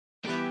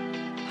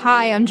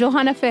Hi, I'm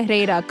Johanna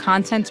Ferreira,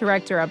 content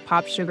director at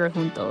Pop Sugar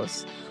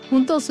Juntos.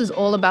 Juntos is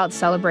all about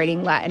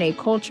celebrating Latinx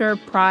culture,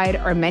 pride,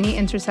 our many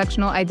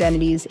intersectional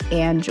identities,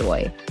 and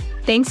joy.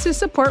 Thanks to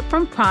support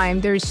from Prime,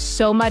 there's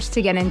so much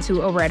to get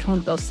into over at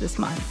Juntos this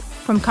month.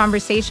 From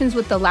conversations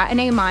with the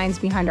Latinx minds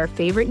behind our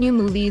favorite new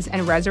movies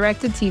and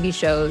resurrected TV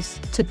shows,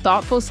 to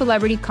thoughtful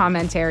celebrity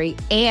commentary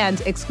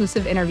and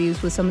exclusive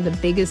interviews with some of the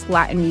biggest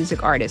Latin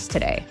music artists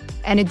today.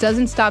 And it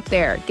doesn't stop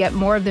there. Get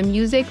more of the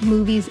music,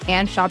 movies,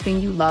 and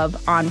shopping you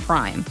love on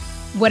Prime.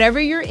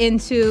 Whatever you're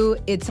into,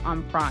 it's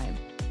on Prime.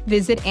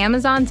 Visit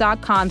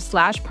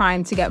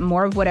Amazon.com/Prime to get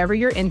more of whatever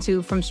you're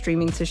into, from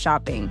streaming to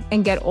shopping.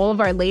 And get all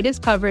of our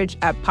latest coverage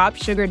at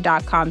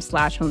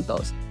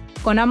popsugar.com/juntos.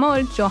 Con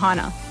amor,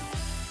 Johanna.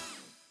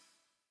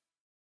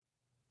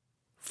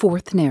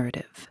 Fourth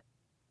narrative.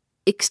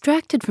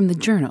 Extracted from the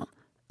journal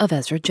of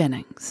Ezra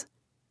Jennings.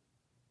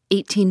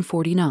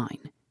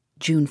 1849,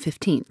 June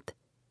 15th.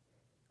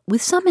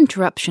 With some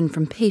interruption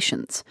from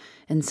patience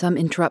and some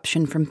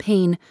interruption from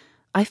pain,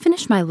 I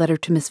finished my letter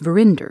to Miss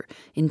Verinder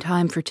in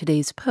time for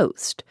today's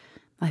post.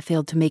 I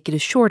failed to make it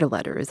as short a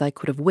letter as I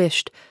could have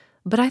wished,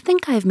 but I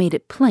think I have made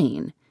it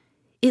plain.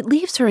 It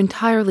leaves her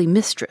entirely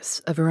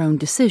mistress of her own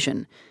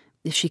decision.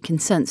 If she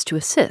consents to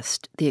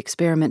assist the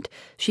experiment,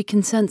 she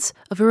consents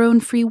of her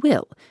own free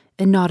will,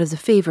 and not as a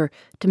favor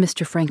to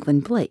Mr. Franklin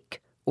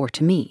Blake or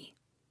to me.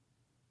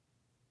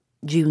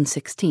 June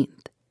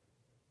 16th.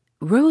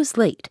 Rose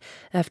late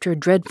after a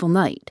dreadful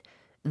night,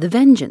 the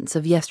vengeance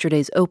of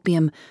yesterday's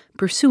opium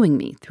pursuing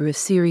me through a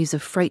series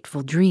of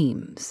frightful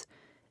dreams.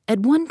 At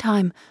one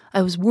time,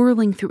 I was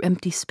whirling through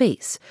empty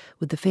space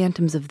with the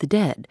phantoms of the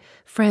dead,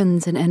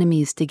 friends and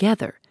enemies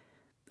together.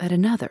 At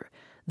another,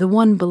 the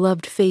one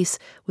beloved face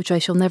which I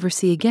shall never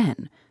see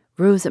again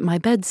rose at my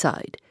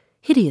bedside,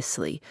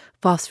 hideously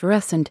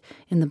phosphorescent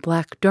in the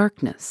black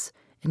darkness,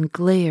 and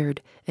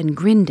glared and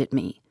grinned at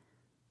me.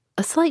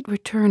 A slight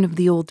return of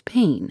the old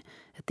pain,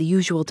 at the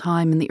usual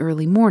time in the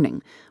early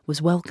morning,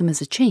 was welcome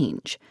as a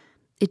change.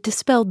 It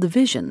dispelled the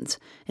visions,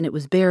 and it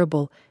was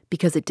bearable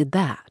because it did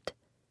that.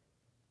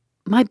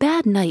 My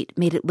bad night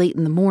made it late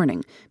in the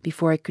morning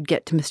before I could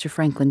get to Mr.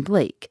 Franklin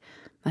Blake.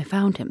 I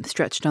found him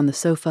stretched on the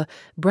sofa,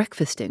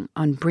 breakfasting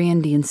on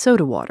brandy and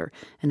soda water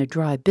and a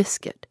dry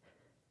biscuit.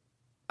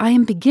 "I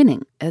am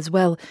beginning as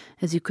well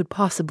as you could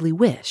possibly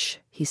wish,"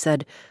 he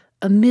said.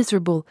 "A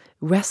miserable,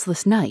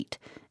 restless night,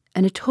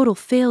 and a total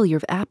failure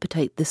of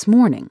appetite this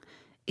morning.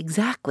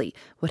 Exactly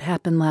what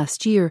happened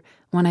last year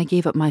when I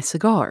gave up my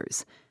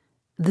cigars.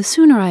 The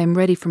sooner I am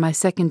ready for my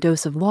second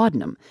dose of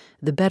laudanum,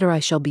 the better I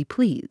shall be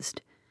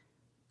pleased."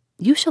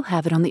 "You shall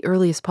have it on the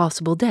earliest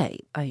possible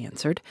day," I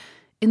answered.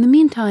 "In the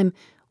meantime,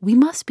 we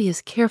must be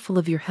as careful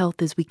of your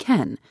health as we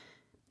can.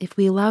 If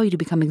we allow you to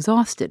become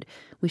exhausted,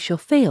 we shall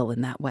fail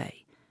in that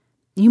way.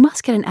 You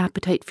must get an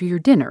appetite for your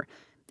dinner.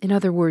 In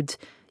other words,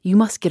 you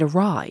must get a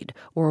ride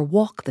or a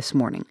walk this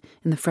morning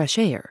in the fresh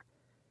air."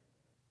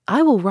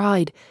 "I will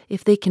ride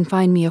if they can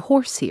find me a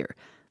horse here.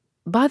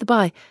 By the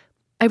by,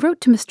 I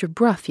wrote to Mr.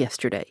 Bruff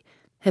yesterday.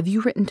 Have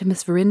you written to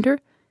Miss Verinder?"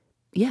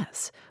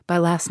 "Yes, by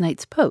last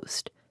night's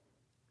post."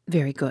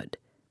 "Very good.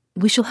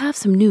 We shall have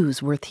some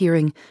news worth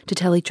hearing to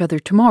tell each other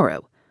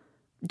tomorrow.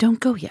 Don't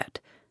go yet.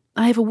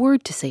 I have a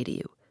word to say to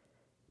you.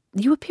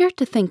 You appeared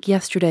to think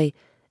yesterday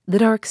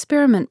that our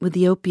experiment with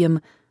the opium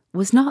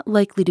was not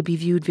likely to be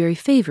viewed very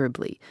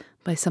favorably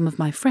by some of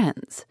my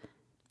friends.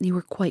 You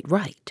were quite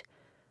right.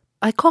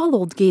 I call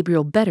old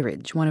Gabriel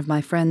Betteridge one of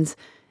my friends,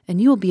 and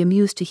you will be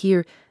amused to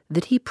hear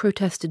that he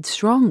protested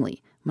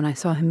strongly when I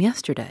saw him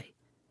yesterday.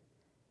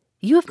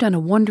 You have done a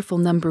wonderful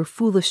number of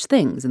foolish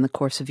things in the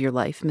course of your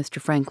life,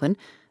 Mr. Franklin,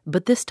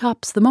 but this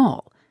tops them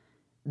all.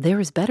 There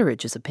is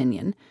Betteridge's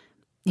opinion.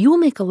 You will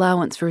make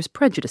allowance for his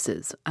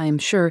prejudices, I am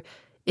sure,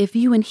 if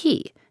you and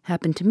he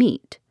happen to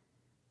meet."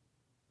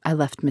 I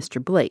left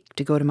Mr. Blake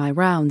to go to my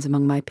rounds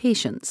among my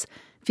patients,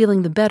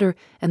 feeling the better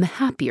and the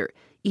happier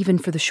even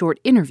for the short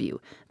interview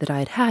that I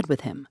had had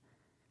with him.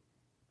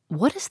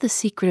 What is the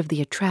secret of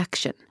the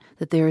attraction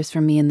that there is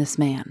for me in this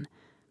man?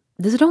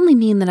 Does it only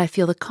mean that I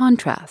feel the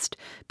contrast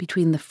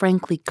between the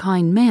frankly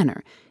kind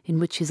manner in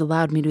which he has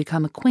allowed me to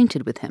become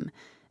acquainted with him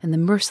and the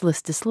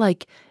merciless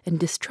dislike and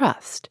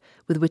distrust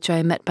with which I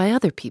am met by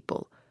other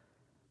people?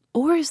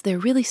 Or is there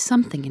really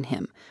something in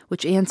him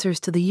which answers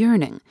to the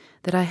yearning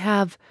that I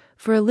have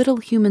for a little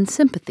human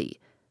sympathy,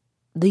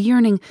 the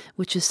yearning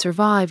which has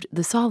survived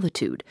the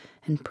solitude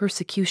and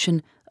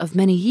persecution of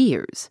many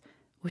years,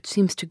 which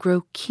seems to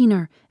grow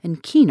keener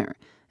and keener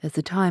as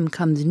the time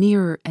comes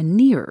nearer and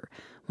nearer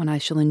when I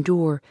shall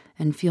endure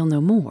and feel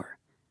no more?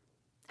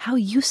 How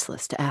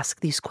useless to ask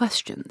these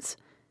questions.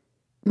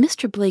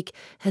 Mr. Blake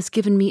has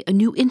given me a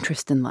new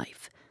interest in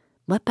life.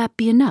 Let that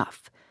be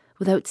enough,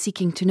 without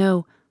seeking to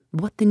know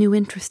what the new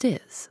interest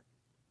is.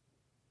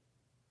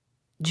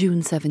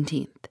 June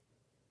 17th.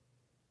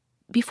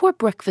 Before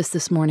breakfast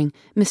this morning,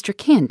 Mr.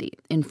 Candy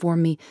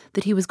informed me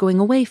that he was going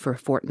away for a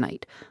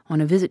fortnight on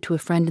a visit to a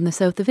friend in the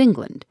south of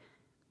England.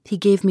 He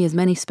gave me as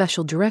many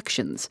special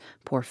directions,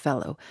 poor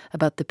fellow,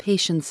 about the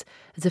patients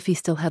as if he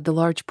still had the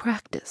large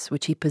practice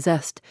which he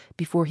possessed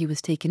before he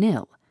was taken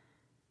ill.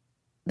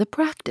 The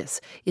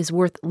practice is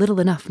worth little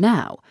enough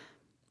now.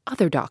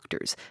 Other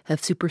doctors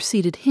have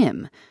superseded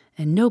him,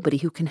 and nobody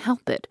who can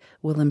help it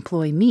will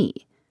employ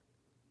me.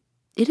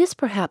 It is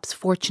perhaps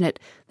fortunate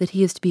that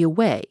he is to be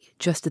away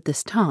just at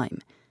this time.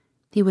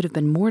 He would have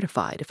been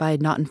mortified if I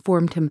had not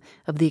informed him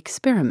of the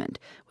experiment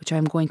which I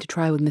am going to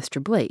try with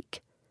Mr.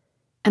 Blake.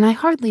 And I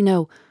hardly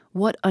know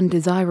what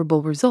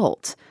undesirable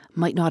results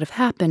might not have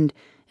happened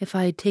if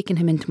I had taken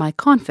him into my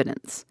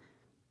confidence.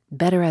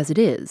 Better as it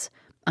is,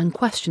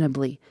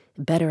 unquestionably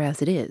better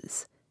as it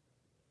is.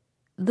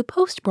 The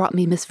post brought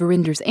me Miss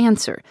Verinder's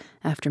answer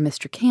after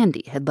Mr.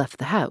 Candy had left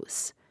the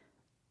house.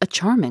 A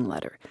charming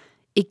letter.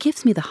 It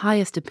gives me the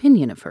highest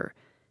opinion of her.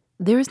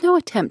 There is no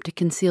attempt to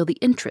conceal the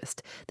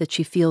interest that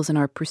she feels in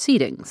our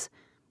proceedings.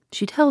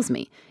 She tells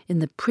me, in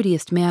the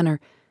prettiest manner,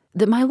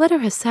 that my letter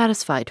has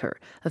satisfied her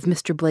of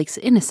Mr. Blake's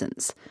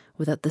innocence,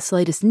 without the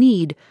slightest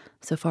need,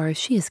 so far as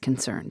she is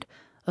concerned,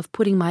 of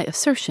putting my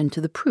assertion to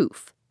the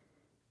proof.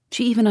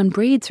 She even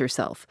unbraids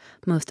herself,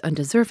 most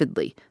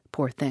undeservedly,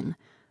 poor thing,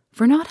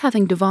 for not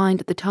having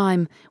divined at the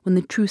time when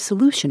the true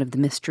solution of the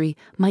mystery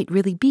might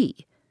really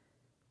be.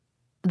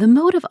 The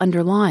motive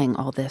underlying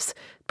all this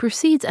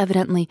proceeds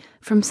evidently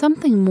from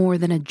something more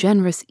than a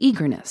generous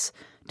eagerness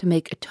to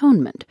make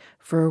atonement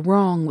for a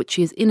wrong which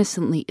she has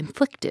innocently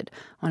inflicted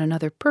on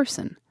another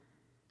person.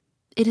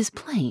 It is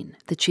plain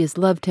that she has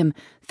loved him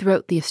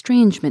throughout the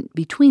estrangement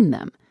between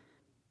them.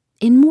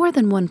 In more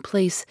than one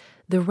place,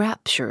 the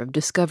rapture of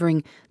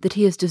discovering that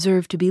he has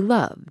deserved to be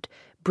loved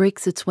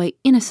breaks its way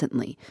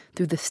innocently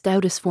through the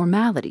stoutest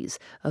formalities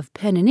of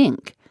pen and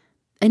ink,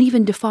 and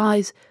even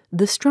defies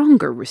the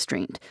stronger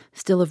restraint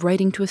still of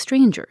writing to a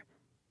stranger.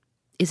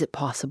 Is it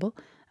possible,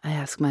 I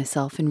ask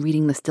myself in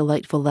reading this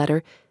delightful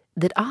letter,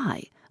 that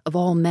I, of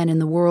all men in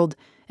the world,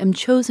 am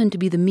chosen to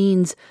be the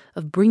means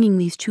of bringing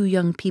these two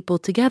young people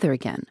together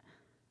again?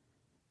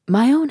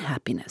 My own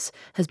happiness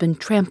has been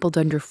trampled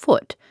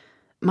underfoot.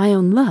 My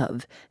own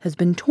love has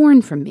been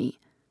torn from me.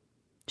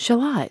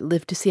 Shall I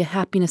live to see a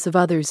happiness of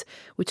others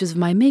which is of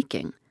my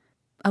making,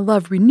 a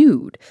love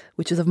renewed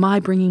which is of my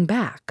bringing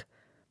back?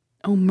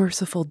 O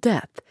merciful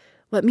death,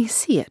 let me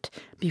see it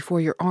before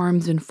your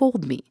arms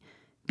enfold me,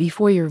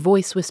 before your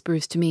voice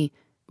whispers to me,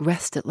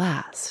 rest at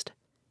last.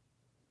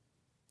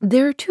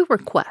 There are two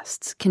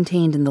requests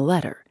contained in the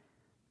letter.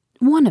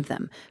 One of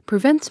them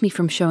prevents me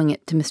from showing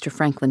it to Mr.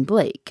 Franklin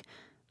Blake.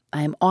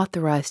 I am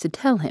authorized to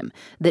tell him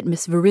that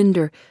Miss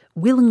Verinder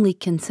willingly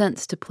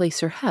consents to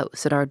place her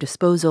house at our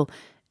disposal,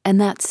 and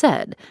that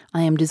said,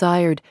 I am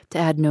desired to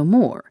add no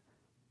more.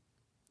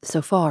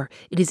 So far,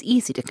 it is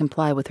easy to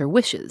comply with her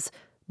wishes,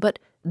 but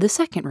the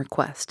second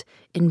request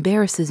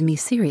embarrasses me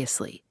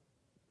seriously.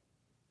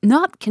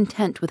 Not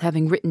content with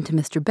having written to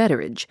Mr.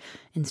 Betteridge,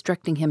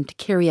 instructing him to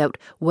carry out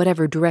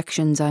whatever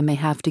directions I may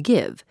have to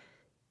give,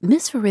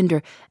 Miss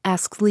Verinder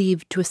asks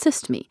leave to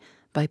assist me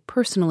by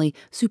personally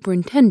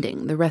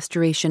superintending the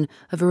restoration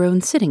of her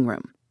own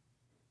sitting-room.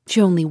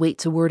 She only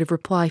waits a word of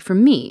reply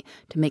from me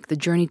to make the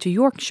journey to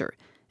Yorkshire,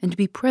 and to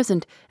be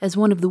present as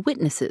one of the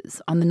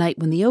witnesses on the night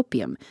when the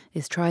opium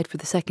is tried for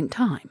the second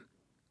time.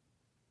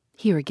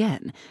 Here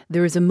again,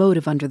 there is a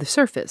motive under the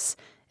surface,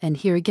 and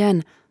here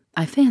again,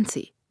 I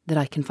fancy that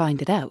I can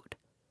find it out.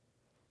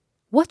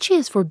 What she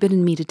has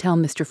forbidden me to tell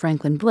Mr.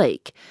 Franklin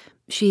Blake,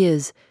 she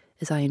is,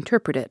 as I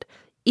interpret it,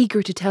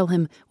 eager to tell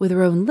him with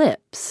her own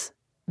lips,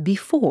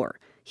 before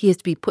he is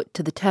to be put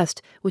to the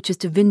test which is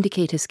to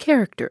vindicate his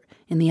character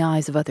in the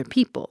eyes of other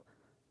people.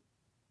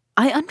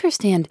 I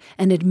understand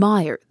and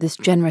admire this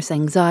generous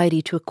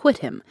anxiety to acquit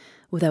him,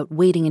 without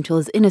waiting until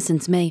his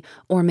innocence may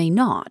or may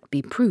not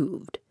be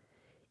proved.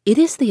 It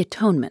is the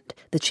atonement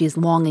that she is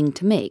longing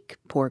to make,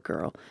 poor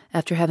girl,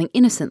 after having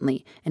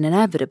innocently and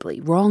inevitably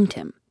wronged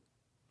him.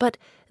 But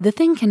the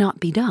thing cannot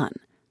be done.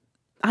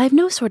 I have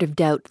no sort of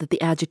doubt that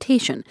the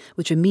agitation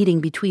which a meeting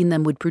between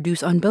them would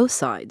produce on both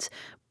sides,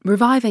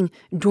 reviving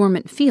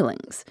dormant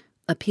feelings,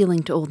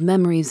 appealing to old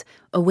memories,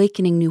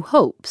 awakening new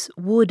hopes,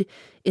 would,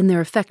 in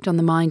their effect on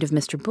the mind of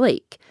Mr.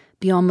 Blake,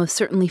 be almost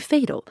certainly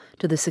fatal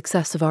to the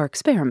success of our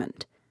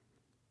experiment.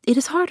 It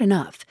is hard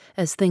enough,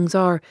 as things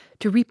are,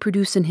 to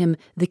reproduce in him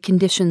the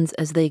conditions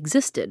as they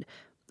existed,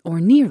 or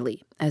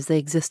nearly as they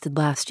existed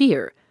last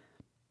year.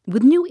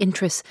 With new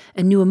interests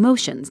and new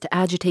emotions to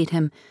agitate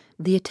him,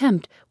 the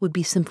attempt would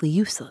be simply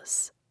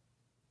useless.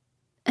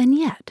 And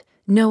yet,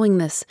 knowing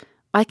this,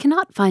 I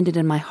cannot find it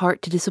in my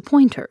heart to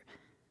disappoint her.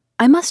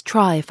 I must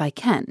try, if I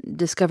can,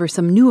 discover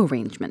some new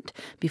arrangement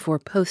before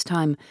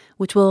post-time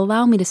which will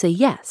allow me to say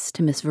yes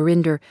to Miss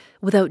Verinder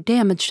without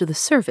damage to the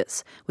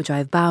service which I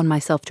have bound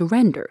myself to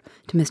render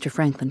to Mr.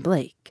 Franklin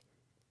Blake.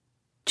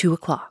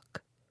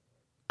 2:00.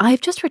 I have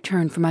just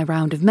returned from my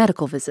round of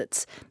medical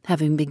visits,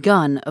 having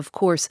begun, of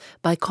course,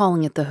 by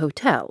calling at the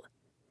hotel.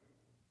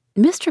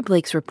 Mr.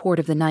 Blake's report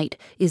of the night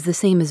is the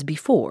same as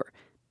before.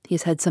 He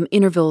has had some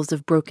intervals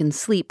of broken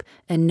sleep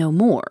and no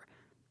more,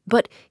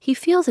 but he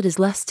feels it is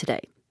less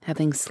today,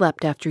 having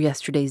slept after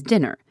yesterday's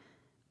dinner.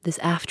 This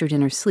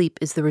after-dinner sleep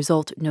is the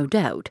result, no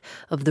doubt,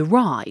 of the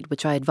ride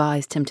which I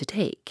advised him to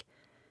take.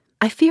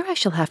 I fear I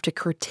shall have to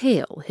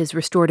curtail his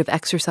restorative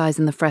exercise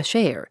in the fresh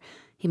air.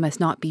 He must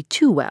not be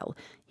too well.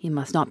 He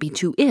must not be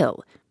too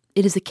ill.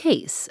 It is a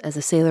case, as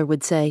a sailor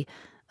would say,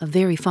 of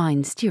very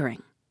fine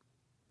steering.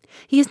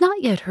 He has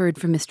not yet heard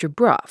from Mr.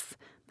 Bruff.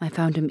 I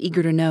found him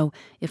eager to know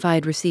if I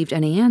had received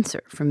any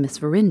answer from Miss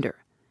Verinder.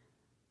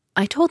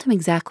 I told him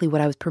exactly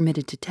what I was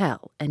permitted to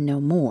tell, and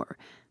no more.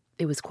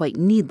 It was quite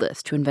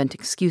needless to invent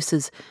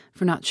excuses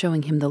for not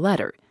showing him the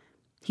letter.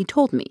 He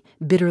told me,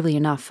 bitterly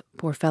enough,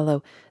 poor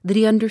fellow, that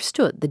he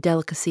understood the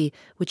delicacy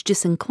which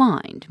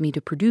disinclined me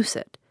to produce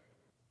it.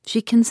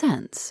 She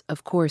consents,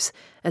 of course,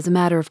 as a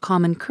matter of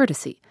common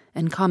courtesy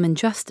and common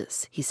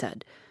justice, he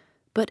said,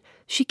 but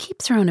she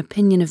keeps her own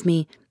opinion of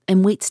me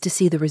and waits to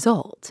see the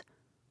result.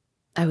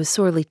 I was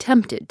sorely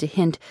tempted to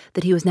hint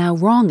that he was now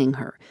wronging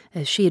her,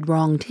 as she had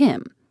wronged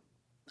him.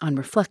 On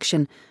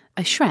reflection,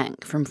 I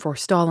shrank from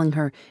forestalling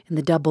her in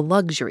the double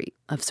luxury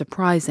of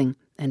surprising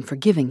and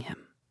forgiving him.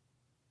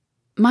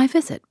 My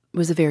visit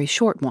was a very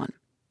short one.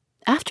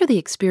 After the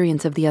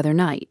experience of the other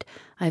night,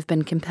 I have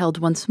been compelled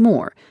once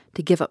more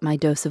to give up my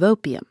dose of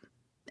opium.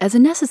 As a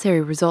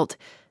necessary result,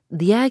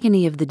 the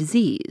agony of the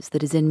disease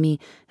that is in me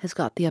has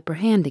got the upper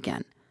hand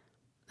again.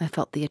 I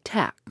felt the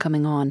attack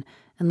coming on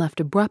and left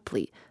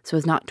abruptly so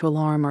as not to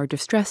alarm or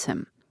distress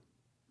him.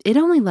 It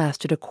only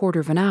lasted a quarter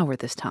of an hour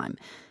this time,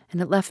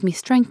 and it left me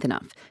strength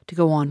enough to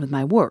go on with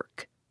my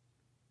work.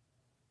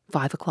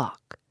 5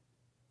 o'clock.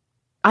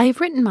 I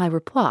have written my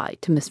reply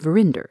to Miss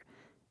Verinder.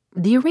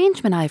 The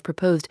arrangement I have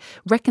proposed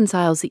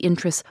reconciles the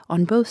interests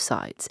on both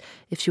sides,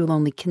 if she will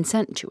only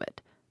consent to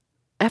it.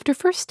 After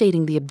first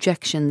stating the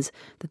objections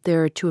that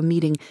there are to a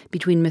meeting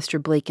between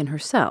Mr. Blake and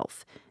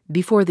herself,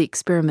 before the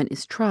experiment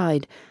is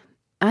tried,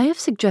 I have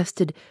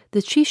suggested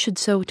that she should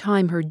so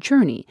time her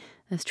journey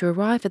as to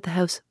arrive at the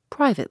house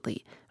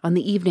privately on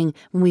the evening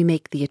when we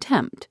make the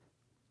attempt.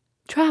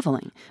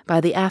 Traveling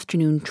by the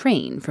afternoon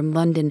train from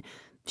London,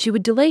 she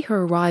would delay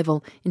her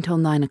arrival until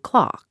 9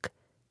 o'clock.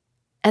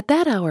 At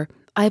that hour,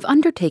 I have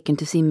undertaken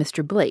to see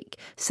Mr. Blake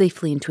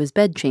safely into his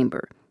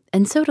bedchamber,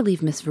 and so to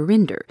leave Miss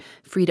Verinder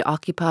free to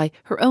occupy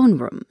her own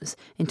rooms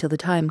until the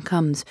time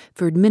comes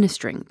for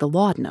administering the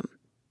laudanum.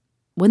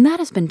 When that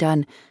has been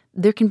done,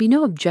 there can be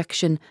no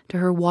objection to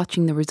her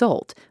watching the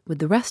result with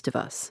the rest of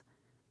us.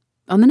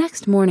 On the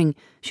next morning,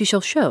 she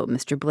shall show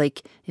Mr.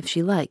 Blake, if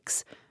she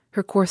likes,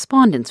 her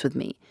correspondence with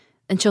me,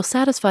 and shall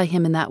satisfy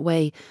him in that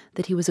way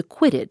that he was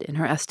acquitted in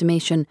her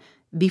estimation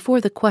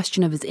before the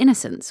question of his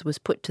innocence was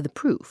put to the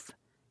proof.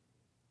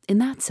 In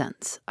that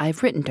sense, I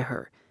have written to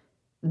her.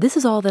 This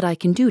is all that I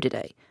can do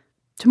today.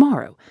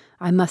 Tomorrow,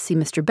 I must see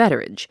Mr.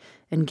 Betteridge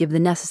and give the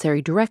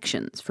necessary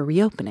directions for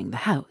reopening the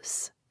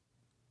house.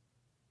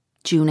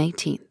 June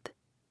 18th.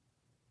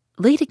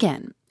 Late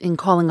again in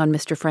calling on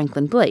Mr.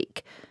 Franklin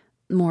Blake.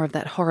 More of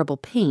that horrible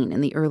pain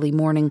in the early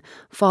morning,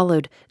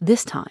 followed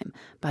this time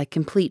by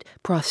complete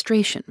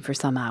prostration for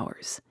some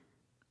hours.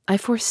 I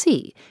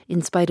foresee,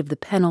 in spite of the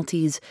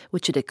penalties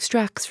which it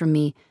extracts from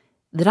me,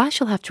 that I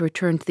shall have to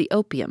return to the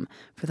opium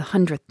for the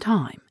 100th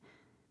time.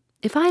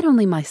 If I had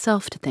only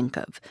myself to think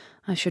of,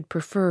 I should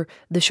prefer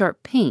the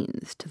sharp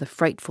pains to the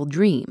frightful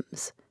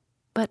dreams.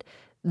 But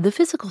the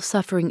physical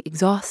suffering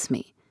exhausts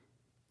me.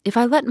 If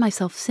I let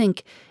myself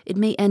sink, it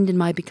may end in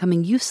my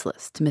becoming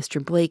useless to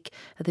Mr. Blake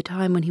at the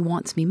time when he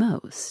wants me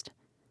most.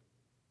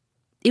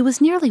 It was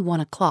nearly 1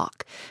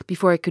 o'clock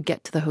before I could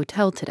get to the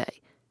hotel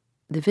today.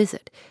 The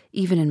visit,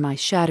 even in my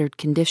shattered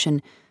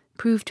condition,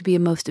 proved to be a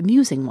most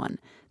amusing one,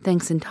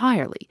 thanks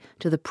entirely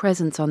to the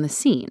presence on the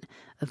scene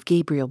of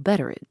Gabriel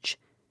Betteridge.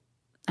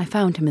 I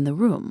found him in the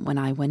room when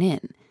I went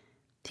in.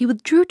 He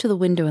withdrew to the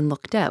window and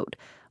looked out,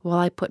 while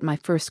I put my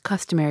first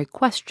customary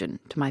question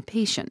to my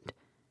patient.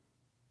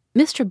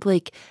 Mr.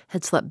 Blake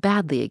had slept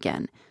badly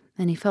again,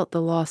 and he felt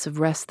the loss of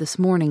rest this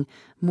morning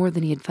more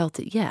than he had felt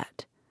it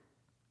yet.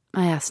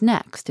 I asked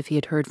next if he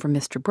had heard from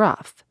Mr.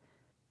 Bruff.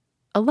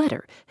 A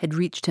letter had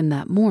reached him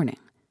that morning.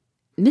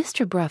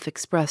 Mr. Bruff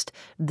expressed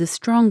the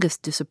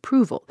strongest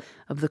disapproval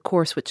of the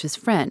course which his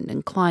friend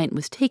and client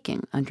was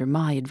taking under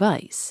my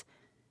advice.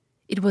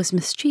 It was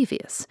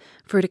mischievous,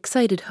 for it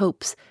excited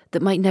hopes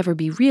that might never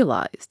be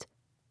realized.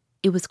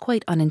 It was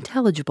quite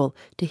unintelligible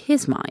to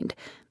his mind,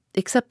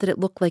 except that it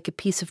looked like a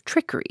piece of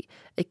trickery,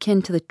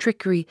 akin to the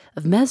trickery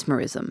of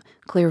mesmerism,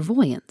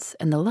 clairvoyance,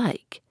 and the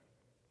like.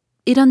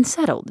 It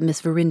unsettled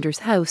Miss Verinder's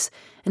house,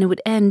 and it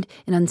would end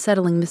in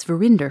unsettling Miss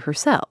Verinder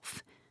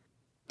herself.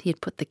 He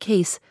had put the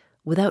case,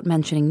 without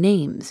mentioning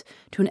names,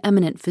 to an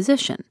eminent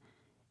physician,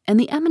 and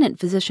the eminent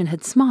physician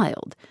had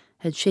smiled,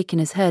 had shaken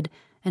his head,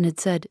 and had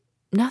said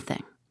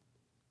nothing.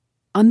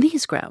 On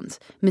these grounds,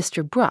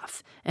 Mr.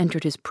 Bruff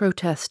entered his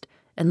protest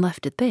and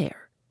left it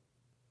there.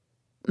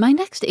 My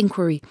next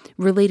inquiry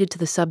related to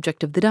the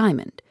subject of the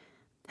diamond.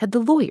 Had the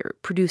lawyer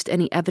produced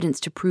any evidence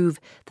to prove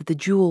that the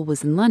jewel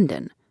was in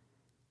London?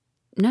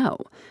 No,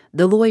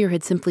 the lawyer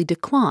had simply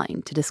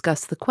declined to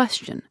discuss the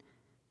question.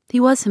 He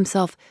was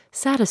himself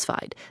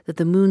satisfied that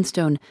the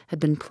Moonstone had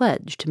been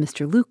pledged to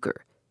Mr.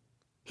 Luker.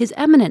 His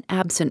eminent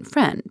absent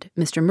friend,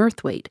 Mr.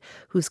 Murthwaite,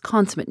 whose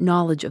consummate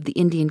knowledge of the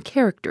Indian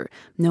character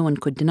no one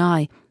could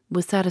deny,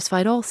 was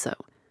satisfied also.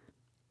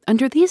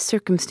 Under these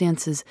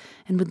circumstances,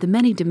 and with the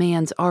many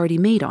demands already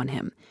made on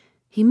him,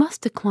 he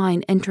must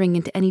decline entering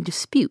into any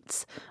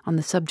disputes on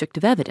the subject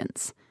of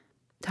evidence.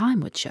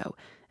 Time would show,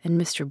 and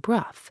Mr.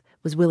 Bruff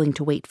was willing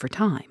to wait for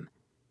time.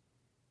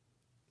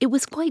 It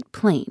was quite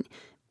plain,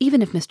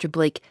 even if Mr.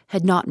 Blake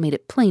had not made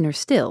it plainer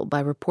still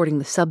by reporting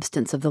the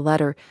substance of the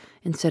letter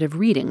instead of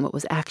reading what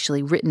was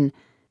actually written,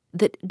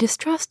 that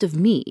distrust of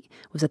me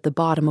was at the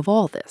bottom of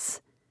all this.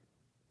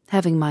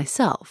 Having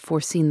myself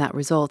foreseen that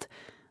result,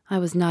 I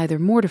was neither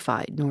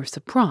mortified nor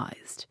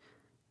surprised.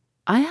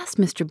 I asked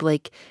Mr.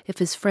 Blake if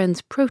his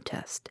friend's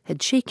protest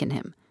had shaken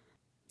him.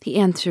 He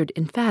answered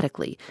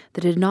emphatically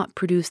that it had not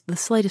produced the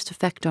slightest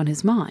effect on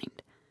his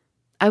mind.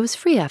 I was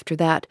free after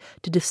that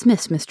to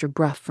dismiss Mr.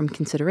 Bruff from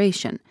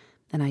consideration,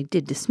 and I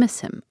did dismiss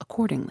him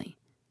accordingly.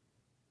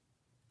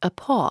 A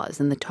pause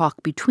in the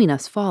talk between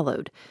us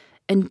followed,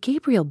 and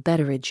Gabriel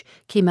Betteridge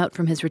came out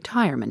from his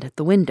retirement at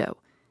the window.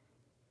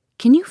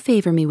 "Can you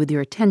favor me with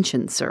your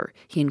attention, sir?"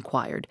 he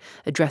inquired,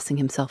 addressing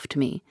himself to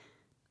me.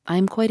 "I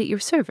am quite at your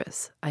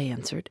service," I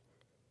answered.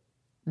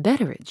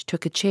 Betteridge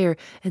took a chair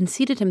and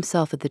seated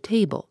himself at the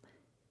table.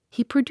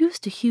 He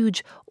produced a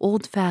huge,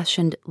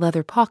 old-fashioned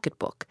leather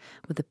pocketbook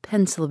with a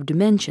pencil of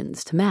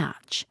dimensions to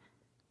match.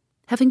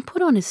 Having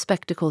put on his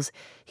spectacles,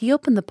 he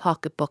opened the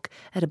pocketbook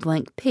at a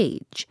blank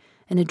page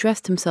and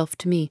addressed himself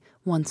to me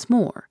once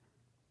more.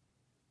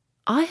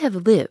 "I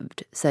have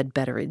lived," said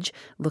Betteridge,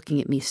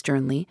 looking at me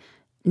sternly,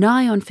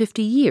 "nigh on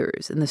 50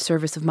 years in the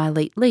service of my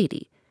late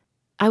lady.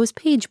 I was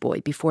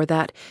page-boy before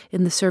that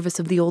in the service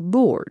of the old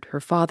lord, her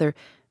father.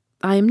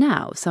 I am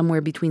now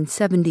somewhere between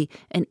 70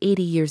 and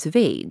 80 years of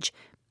age,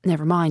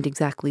 never mind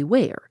exactly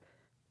where.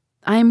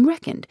 I am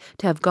reckoned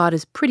to have got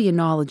as pretty a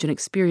knowledge and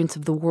experience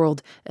of the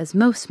world as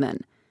most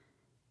men.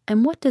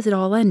 And what does it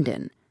all end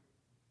in?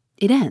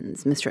 It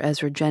ends, Mr.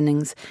 Ezra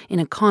Jennings, in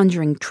a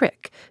conjuring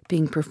trick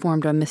being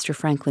performed on Mr.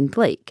 Franklin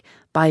Blake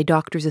by a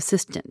doctor's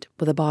assistant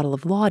with a bottle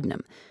of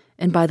laudanum,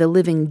 and by the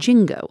living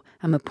Jingo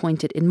I'm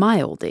appointed in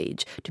my old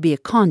age to be a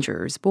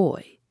conjurer's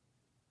boy."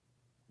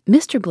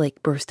 Mr.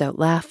 Blake burst out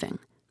laughing.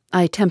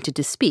 I attempted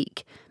to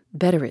speak.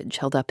 Betteridge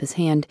held up his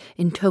hand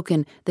in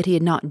token that he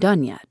had not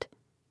done yet.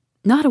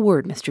 "Not a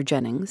word, Mr.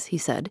 Jennings," he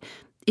said.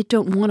 "It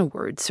don't want a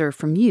word, sir,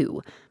 from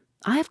you.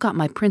 I have got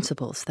my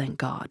principles, thank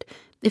God.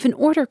 If an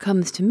order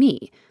comes to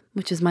me,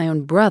 which is my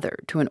own brother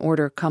to an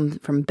order come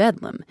from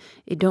Bedlam,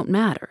 it don't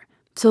matter.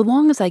 So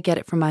long as I get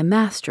it from my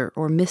master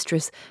or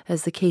mistress,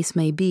 as the case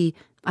may be,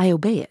 I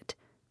obey it.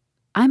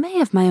 I may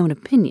have my own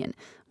opinion,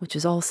 which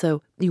is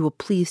also, you will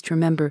please to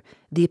remember,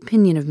 the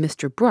opinion of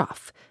Mr.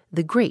 Bruff,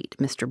 the great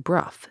Mr.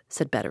 Bruff,"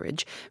 said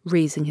Betteridge,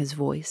 raising his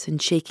voice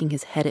and shaking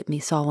his head at me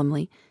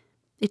solemnly.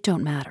 "It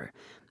don't matter.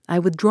 I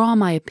withdraw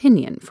my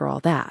opinion for all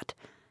that.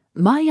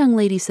 My young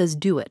lady says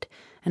do it,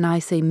 and I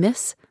say,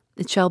 miss,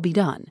 it shall be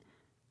done.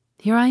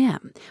 Here I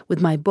am,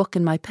 with my book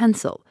and my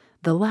pencil,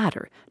 the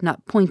latter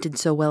not pointed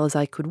so well as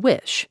I could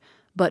wish,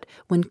 but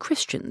when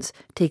Christians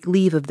take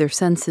leave of their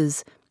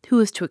senses, who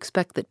is to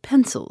expect that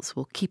pencils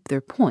will keep their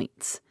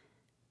points?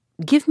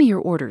 Give me your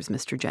orders,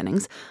 Mr.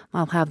 Jennings.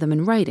 I'll have them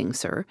in writing,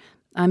 sir.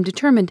 I'm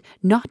determined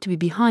not to be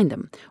behind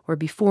 'em or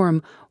before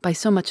 'em by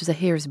so much as a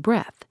hair's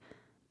breadth.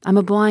 I'm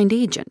a blind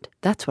agent,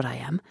 that's what I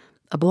am,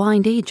 a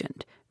blind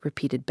agent,"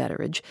 repeated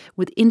Betteridge,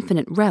 with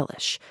infinite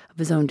relish of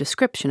his own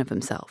description of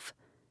himself.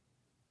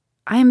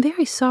 "I am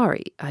very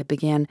sorry," I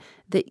began,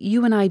 "that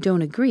you and I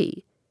don't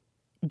agree."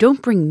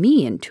 "Don't bring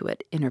me into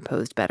it,"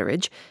 interposed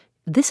Betteridge.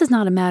 "This is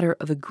not a matter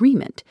of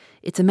agreement.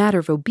 It's a matter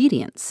of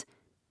obedience.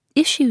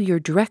 Issue your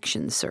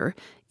directions, sir.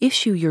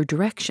 Issue your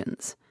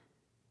directions."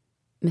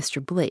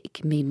 Mr.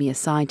 Blake made me a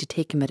sign to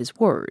take him at his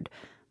word.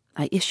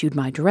 I issued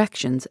my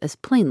directions as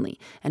plainly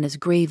and as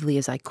gravely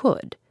as I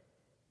could.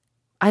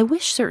 "I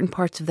wish certain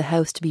parts of the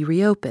house to be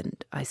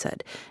reopened," I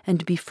said, "and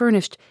to be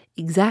furnished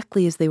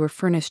exactly as they were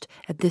furnished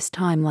at this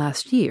time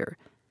last year."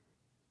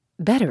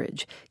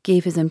 Betteridge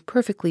gave his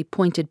imperfectly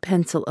pointed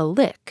pencil a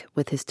lick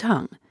with his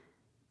tongue.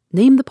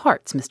 "Name the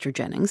parts, Mr.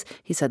 Jennings,"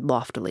 he said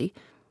loftily.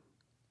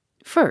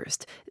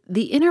 "First,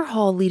 the inner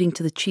hall leading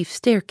to the chief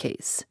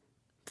staircase."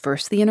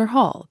 "First the inner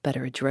hall,"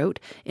 Betteridge wrote.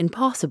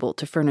 "Impossible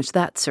to furnish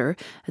that, sir,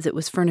 as it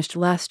was furnished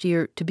last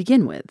year to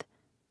begin with."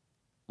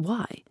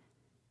 "Why?"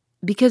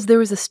 "Because there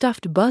was a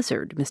stuffed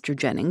buzzard, Mr.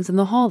 Jennings, in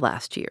the hall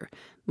last year.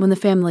 When the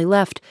family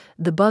left,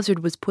 the buzzard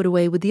was put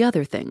away with the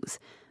other things.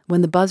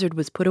 When the buzzard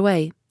was put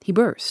away, he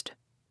burst."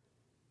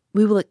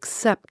 "We will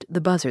accept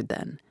the buzzard,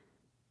 then."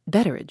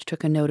 Betteridge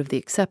took a note of the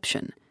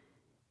exception.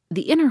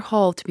 "The inner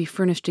hall to be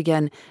furnished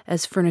again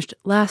as furnished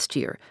last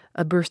year,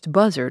 a burst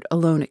buzzard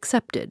alone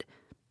excepted."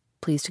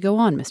 "Please to go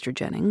on, Mr.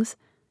 Jennings."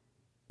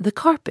 "The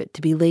carpet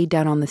to be laid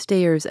down on the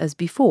stairs as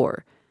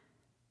before."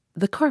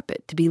 "The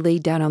carpet to be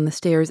laid down on the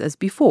stairs as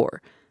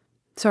before."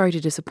 "Sorry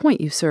to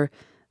disappoint you, sir,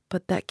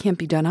 but that can't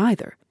be done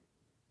either."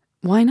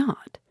 "Why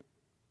not?"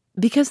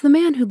 Because the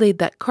man who laid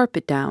that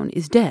carpet down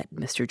is dead,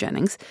 Mr.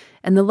 Jennings,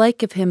 and the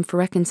like of him for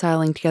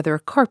reconciling together a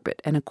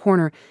carpet and a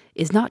corner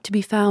is not to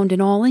be found in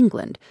all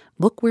England,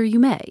 look where you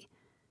may.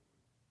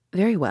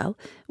 Very well,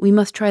 we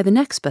must try the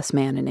next best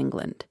man in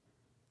England.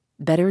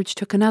 Betteridge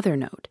took another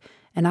note,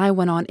 and I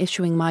went on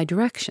issuing my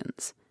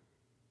directions.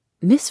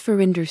 Miss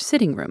Verinder's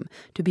sitting room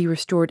to be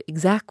restored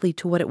exactly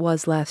to what it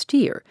was last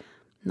year,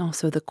 and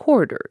also the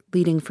corridor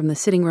leading from the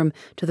sitting room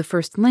to the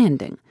first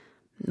landing,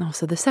 and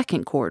also the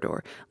second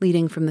corridor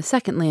leading from the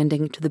second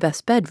landing to the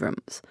best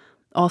bedrooms,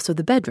 also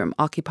the bedroom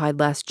occupied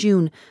last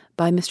June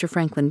by Mr.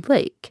 Franklin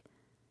Blake.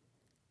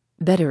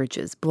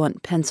 Betteridge's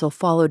blunt pencil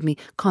followed me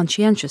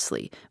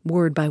conscientiously,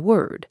 word by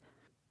word.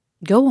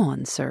 Go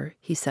on, sir,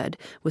 he said,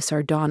 with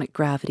sardonic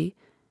gravity.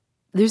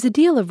 There's a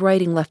deal of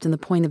writing left in the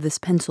point of this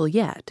pencil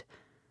yet.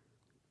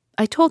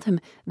 I told him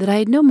that I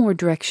had no more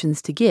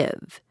directions to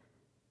give.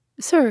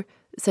 Sir,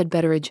 said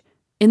Betteridge,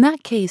 in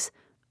that case,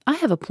 I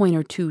have a point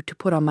or two to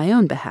put on my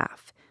own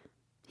behalf.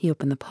 He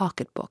opened the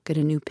pocketbook at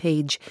a new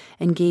page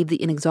and gave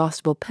the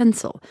inexhaustible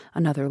pencil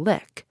another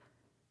lick.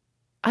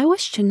 I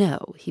wish to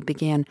know, he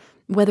began,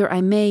 whether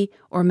I may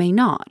or may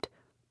not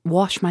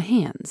wash my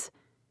hands.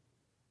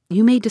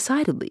 You may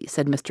decidedly,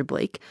 said Mr.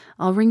 Blake.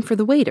 I'll ring for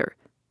the waiter.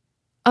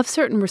 Of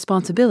certain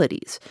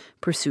responsibilities,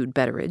 pursued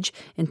Betteridge,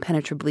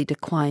 impenetrably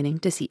declining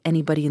to see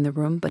anybody in the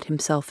room but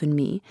himself and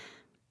me.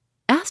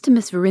 As to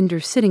Miss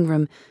Verinder's sitting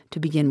room, to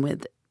begin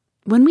with,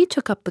 when we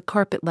took up the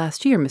carpet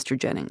last year, Mr.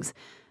 Jennings,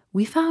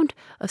 we found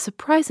a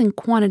surprising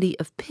quantity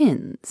of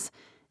pins.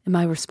 Am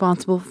I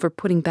responsible for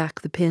putting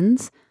back the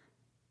pins?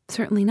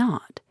 Certainly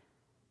not.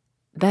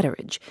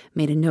 Betteridge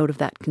made a note of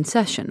that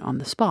concession on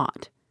the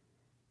spot.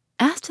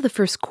 As to the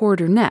first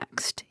corridor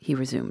next, he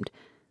resumed,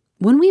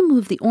 when we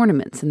moved the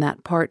ornaments in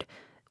that part,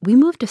 we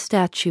moved a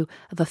statue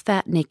of a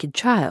fat naked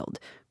child,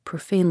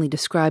 profanely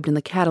described in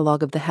the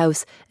catalogue of the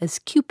house as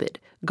Cupid,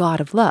 god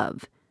of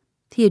love.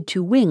 He had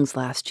 2 wings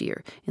last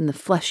year in the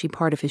fleshy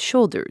part of his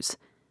shoulders.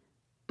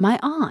 My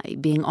eye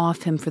being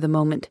off him for the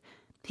moment,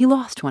 he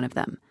lost one of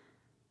them.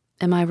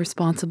 Am I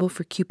responsible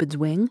for Cupid's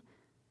wing?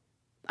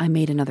 I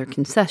made another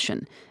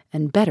concession,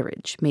 and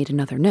Betteridge made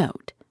another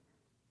note.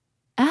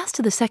 As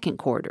to the second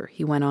corridor,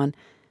 he went on,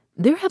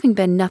 there having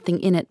been nothing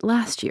in it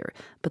last year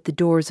but the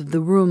doors of the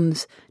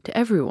rooms, to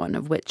every one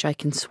of which I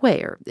can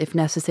swear, if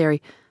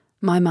necessary,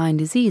 my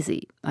mind is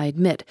easy, I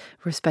admit,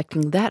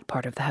 respecting that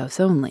part of the house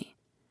only.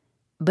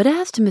 But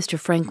as to Mr.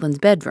 Franklin's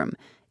bedroom,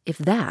 if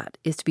that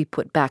is to be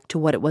put back to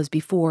what it was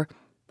before,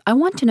 I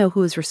want to know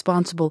who is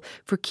responsible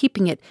for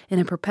keeping it in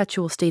a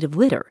perpetual state of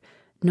litter,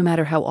 no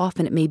matter how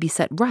often it may be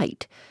set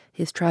right,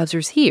 his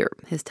trousers here,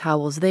 his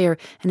towels there,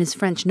 and his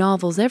French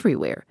novels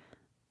everywhere.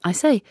 I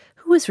say,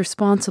 who is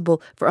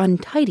responsible for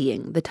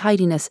untidying the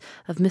tidiness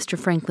of Mr.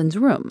 Franklin's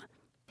room,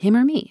 him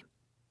or me?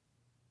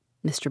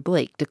 Mr.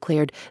 Blake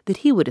declared that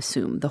he would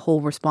assume the whole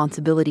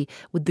responsibility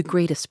with the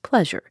greatest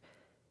pleasure.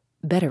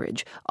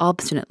 Betteridge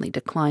obstinately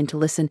declined to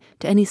listen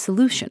to any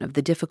solution of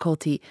the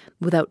difficulty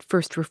without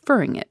first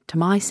referring it to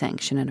my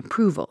sanction and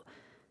approval.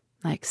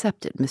 I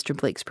accepted Mr.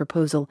 Blake's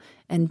proposal,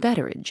 and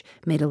Betteridge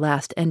made a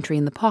last entry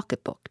in the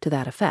pocketbook to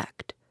that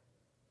effect.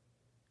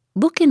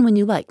 Look in when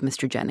you like,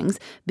 Mr. Jennings,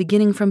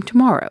 beginning from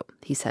tomorrow,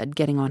 he said,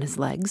 getting on his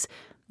legs.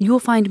 You will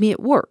find me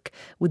at work,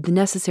 with the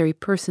necessary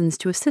persons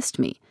to assist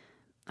me.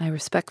 I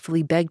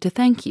respectfully beg to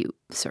thank you,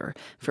 sir,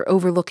 for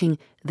overlooking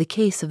the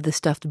case of the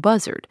stuffed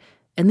buzzard,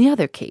 and the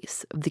other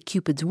case of the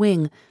Cupid's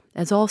wing,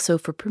 as also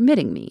for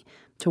permitting me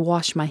to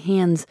wash my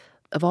hands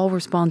of all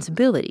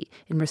responsibility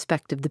in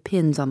respect of the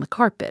pins on the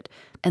carpet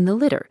and the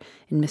litter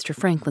in Mr.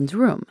 Franklin's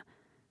room.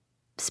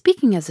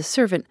 Speaking as a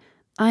servant,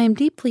 I am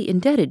deeply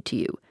indebted to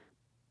you.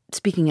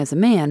 Speaking as a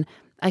man,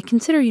 I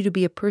consider you to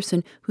be a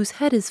person whose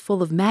head is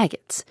full of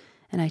maggots,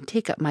 and I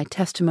take up my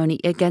testimony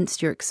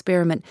against your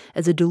experiment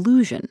as a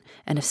delusion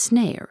and a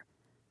snare.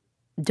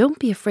 Don't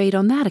be afraid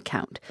on that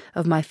account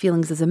of my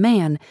feelings as a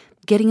man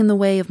getting in the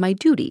way of my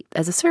duty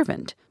as a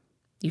servant.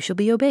 You shall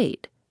be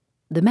obeyed.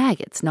 The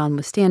maggots,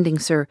 notwithstanding,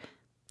 sir,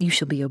 you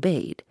shall be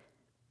obeyed.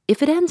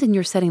 If it ends in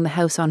your setting the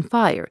house on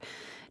fire,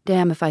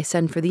 damn if I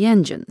send for the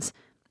engines,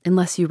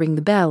 unless you ring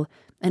the bell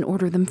and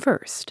order them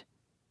first.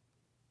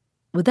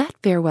 With that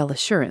farewell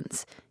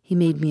assurance, he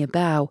made me a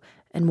bow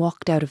and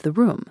walked out of the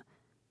room.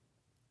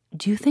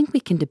 Do you think we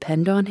can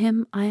depend on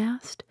him? I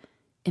asked.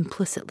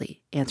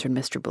 Implicitly, answered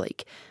Mr.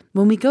 Blake.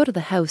 When we go to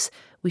the house,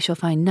 we shall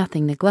find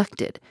nothing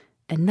neglected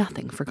and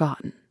nothing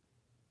forgotten.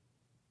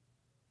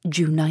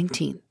 June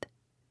 19th.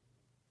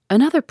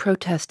 Another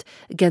protest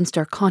against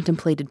our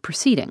contemplated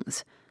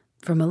proceedings,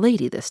 from a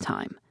lady this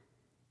time.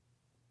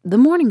 The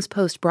morning's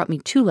post brought me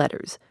 2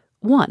 letters,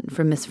 one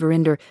from Miss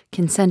Verinder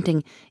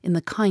consenting in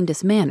the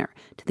kindest manner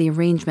to the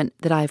arrangement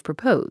that I have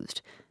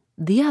proposed,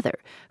 the other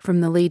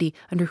from the lady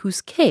under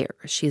whose care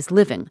she is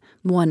living,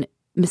 one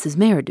Mrs.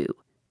 Merridew.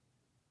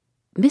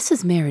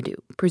 Mrs. Merridew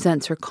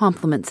presents her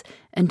compliments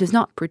and does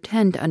not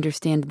pretend to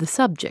understand the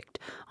subject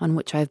on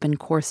which I have been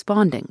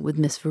corresponding with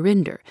Miss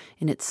Verinder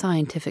in its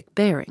scientific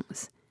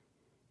bearings.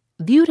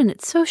 Viewed in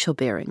its social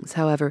bearings,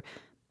 however,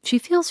 she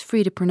feels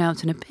free to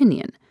pronounce an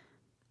opinion.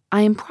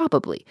 I am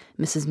probably,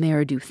 Mrs.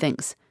 Merridew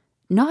thinks,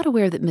 not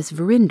aware that Miss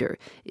Verinder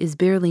is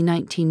barely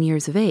 19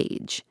 years of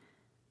age.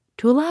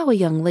 To allow a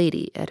young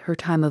lady at her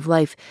time of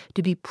life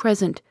to be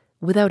present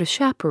without a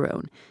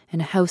chaperone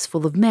in a house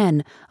full of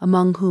men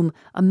among whom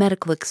a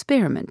medical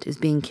experiment is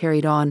being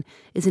carried on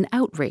is an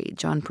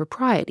outrage on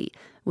propriety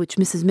which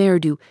Mrs.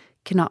 Merridew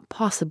cannot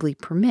possibly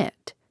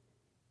permit.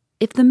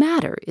 If the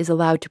matter is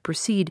allowed to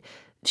proceed,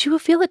 she will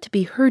feel it to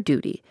be her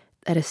duty,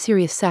 at a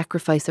serious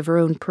sacrifice of her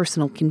own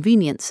personal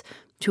convenience,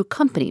 to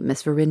accompany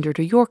Miss Verinder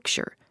to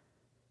Yorkshire.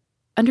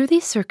 Under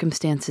these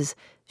circumstances,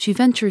 she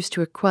ventures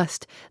to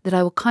request that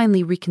I will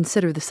kindly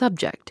reconsider the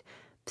subject,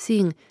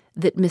 seeing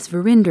that Miss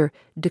Verinder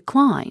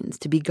declines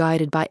to be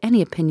guided by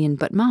any opinion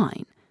but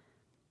mine.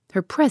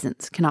 Her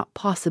presence cannot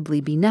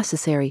possibly be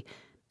necessary,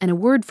 and a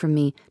word from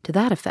me to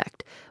that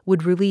effect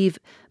would relieve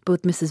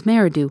both Mrs.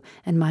 Merridew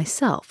and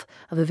myself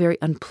of a very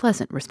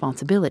unpleasant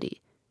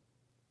responsibility.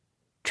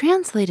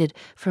 Translated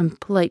from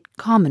polite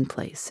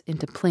commonplace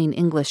into plain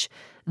English,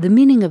 the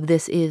meaning of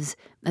this is,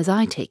 as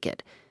I take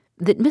it,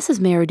 that Mrs.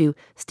 Merridew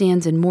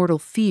stands in mortal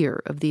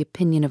fear of the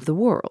opinion of the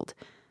world.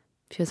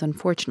 She has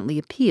unfortunately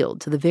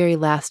appealed to the very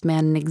last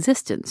man in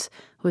existence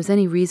who has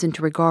any reason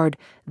to regard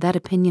that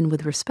opinion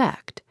with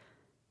respect.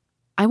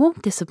 I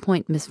won't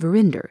disappoint Miss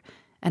Verinder,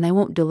 and I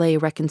won't delay a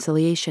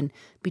reconciliation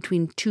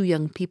between two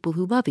young people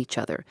who love each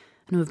other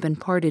and who have been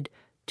parted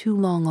too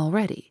long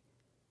already.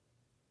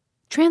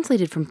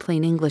 Translated from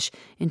plain English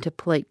into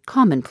polite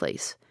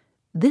commonplace,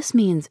 this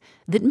means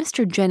that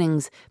Mr.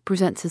 Jennings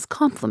presents his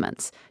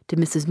compliments to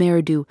Mrs.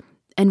 Merridew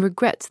and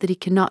regrets that he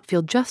cannot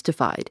feel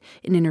justified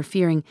in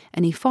interfering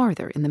any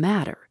farther in the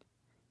matter.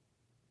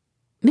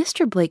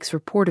 Mr. Blake's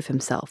report of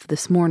himself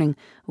this morning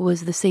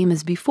was the same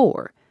as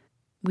before.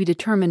 We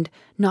determined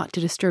not to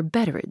disturb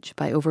Betteridge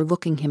by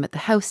overlooking him at the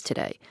house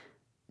today.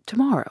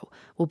 Tomorrow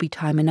will be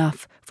time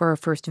enough for our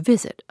first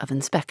visit of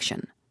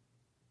inspection.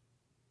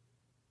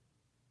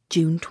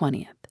 June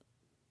 20th.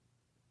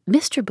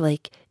 Mr.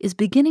 Blake is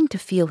beginning to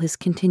feel his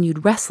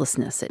continued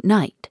restlessness at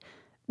night.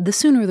 The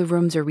sooner the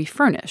rooms are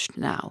refurnished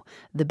now,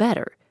 the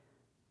better.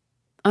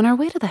 On our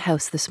way to the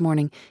house this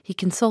morning, he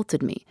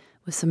consulted me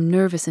with some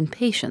nervous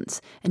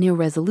impatience and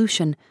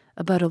irresolution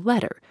about a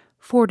letter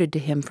forwarded to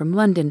him from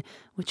London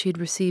which he had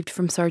received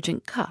from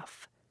Sergeant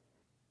Cuff.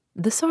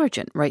 The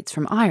sergeant writes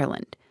from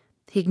Ireland.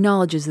 He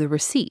acknowledges the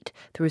receipt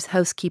through his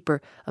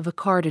housekeeper of a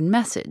card and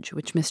message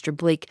which Mr.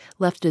 Blake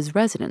left at his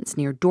residence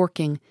near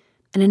Dorking,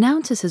 and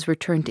announces his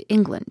return to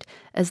England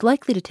as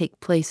likely to take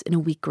place in a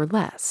week or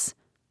less.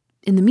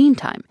 In the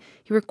meantime,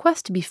 he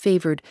requests to be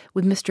favoured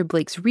with Mr.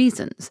 Blake's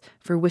reasons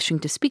for wishing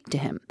to speak to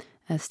him,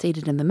 as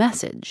stated in the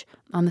message,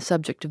 on the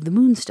subject of the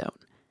Moonstone.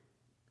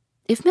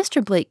 If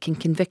Mr. Blake can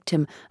convict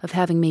him of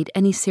having made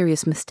any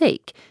serious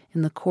mistake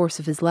in the course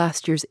of his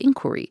last year's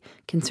inquiry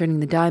concerning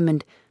the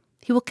diamond,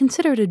 he will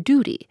consider it a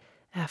duty,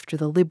 after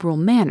the liberal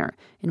manner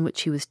in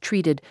which he was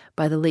treated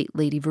by the late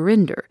Lady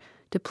Verinder,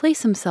 to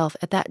place himself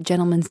at that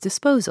gentleman's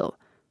disposal.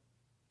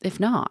 If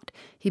not,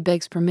 he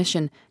begs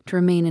permission to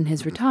remain in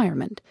his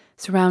retirement,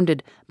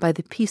 surrounded by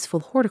the peaceful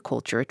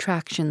horticulture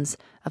attractions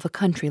of a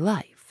country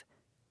life.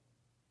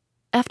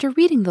 After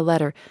reading the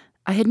letter,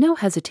 I had no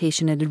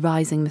hesitation in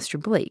advising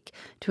Mr. Blake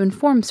to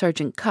inform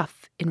Sergeant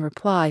Cuff, in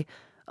reply,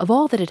 of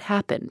all that had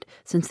happened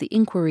since the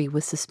inquiry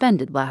was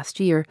suspended last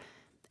year,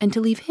 and to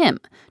leave him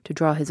to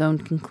draw his own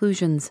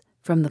conclusions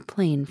from the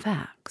plain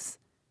facts.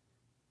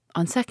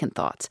 On second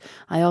thoughts,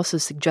 I also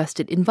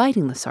suggested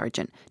inviting the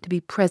sergeant to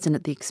be present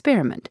at the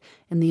experiment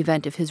in the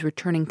event of his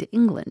returning to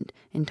England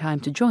in time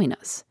to join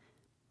us.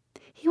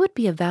 He would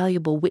be a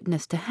valuable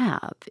witness to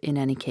have, in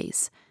any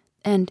case,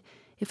 and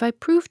if I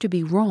proved to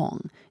be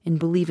wrong in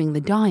believing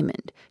the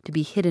diamond to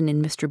be hidden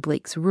in Mr.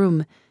 Blake's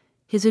room,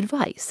 his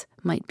advice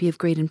might be of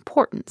great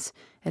importance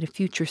at a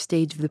future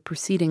stage of the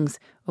proceedings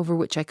over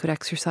which I could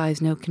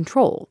exercise no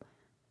control.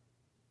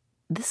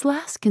 This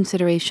last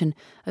consideration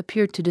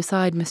appeared to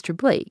decide Mr.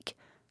 Blake.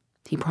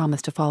 He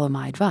promised to follow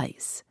my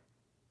advice.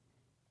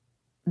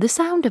 The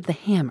sound of the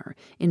hammer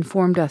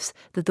informed us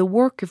that the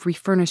work of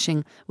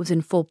refurnishing was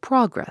in full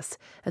progress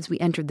as we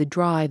entered the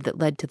drive that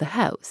led to the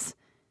house.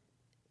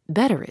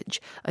 Betteridge,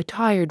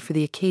 attired for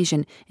the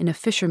occasion in a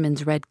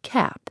fisherman's red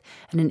cap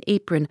and an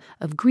apron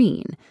of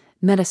green,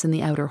 met us in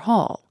the outer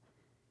hall.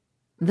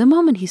 The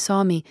moment he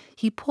saw me,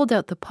 he pulled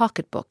out the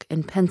pocketbook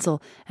and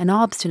pencil and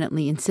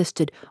obstinately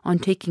insisted on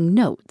taking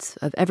notes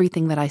of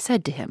everything that I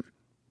said to him.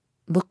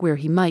 Look where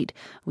he might,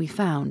 we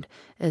found,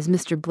 as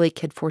Mr. Blake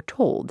had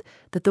foretold,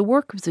 that the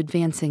work was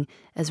advancing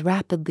as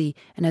rapidly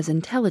and as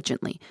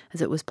intelligently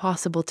as it was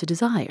possible to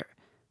desire.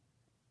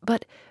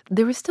 But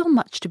there was still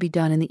much to be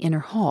done in the inner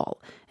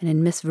hall and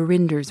in Miss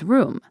Verinder's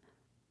room.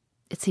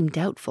 It seemed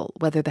doubtful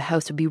whether the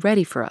house would be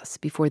ready for us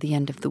before the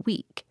end of the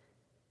week.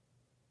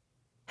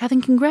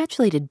 Having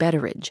congratulated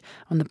Betteridge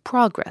on the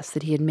progress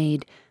that he had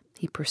made,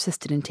 he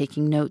persisted in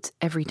taking notes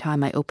every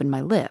time I opened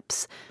my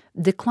lips,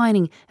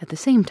 declining at the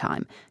same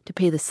time to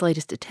pay the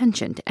slightest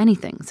attention to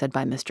anything said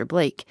by Mr.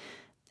 Blake,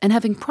 and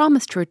having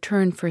promised to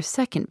return for a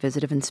second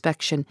visit of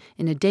inspection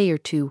in a day or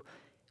two,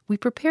 we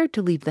prepared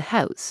to leave the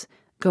house,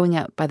 going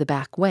out by the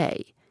back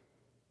way.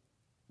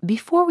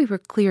 Before we were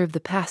clear of the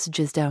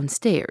passages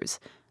downstairs,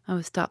 I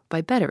was stopped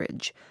by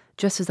Betteridge,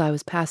 just as I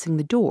was passing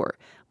the door,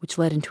 which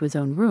led into his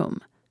own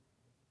room.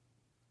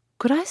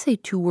 "Could I say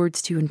 2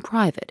 words to you in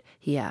private?"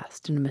 he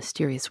asked in a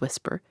mysterious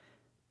whisper.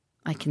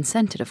 I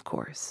consented, of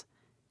course.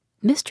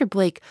 Mr.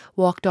 Blake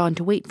walked on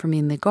to wait for me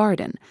in the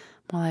garden,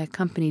 while I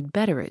accompanied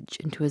Betteridge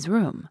into his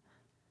room.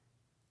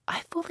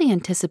 I fully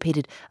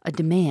anticipated a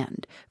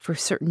demand for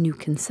certain new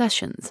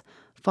concessions,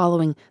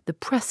 following the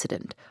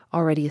precedent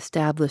already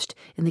established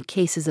in the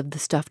cases of the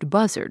stuffed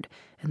buzzard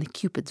and the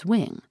Cupid's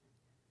wing.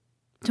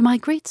 To my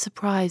great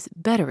surprise,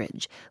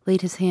 Betteridge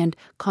laid his hand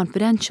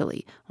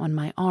confidentially on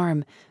my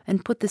arm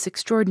and put this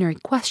extraordinary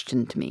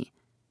question to me.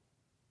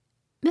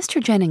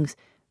 "Mr. Jennings,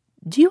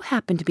 do you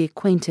happen to be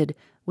acquainted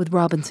with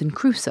Robinson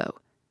Crusoe?"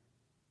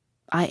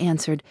 I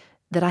answered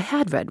that I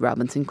had read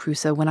Robinson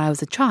Crusoe when I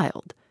was a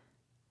child.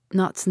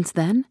 "Not since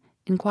then?"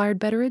 inquired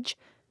Betteridge.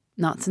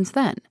 "Not since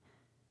then."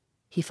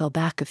 He fell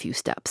back a few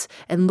steps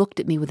and looked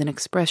at me with an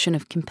expression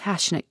of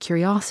compassionate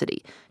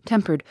curiosity,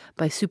 tempered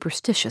by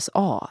superstitious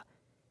awe.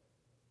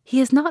 "He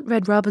has not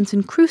read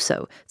Robinson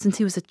Crusoe since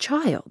he was a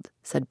child,"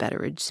 said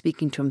Betteridge,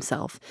 speaking to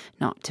himself,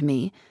 not to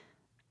me.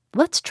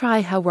 "Let's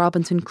try how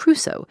Robinson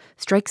Crusoe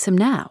strikes him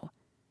now."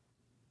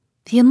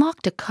 He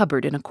unlocked a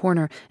cupboard in a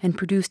corner and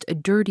produced a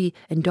dirty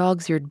and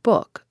dog's-eared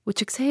book,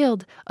 which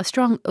exhaled a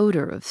strong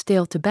odor of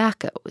stale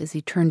tobacco as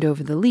he turned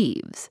over the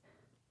leaves.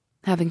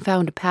 Having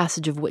found a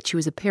passage of which he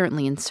was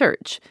apparently in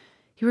search,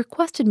 he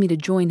requested me to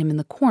join him in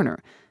the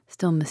corner,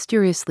 still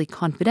mysteriously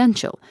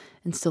confidential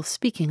and still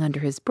speaking under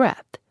his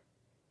breath.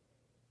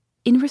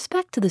 "In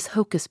respect to this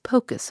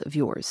hocus-pocus of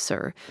yours,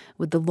 sir,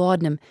 with the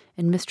laudanum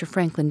and Mr.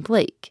 Franklin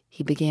Blake,"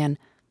 he began,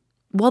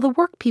 "while the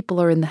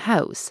work-people are in the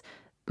house,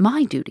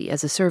 my duty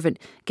as a servant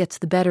gets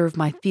the better of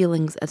my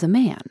feelings as a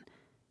man.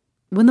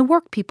 When the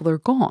work-people are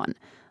gone,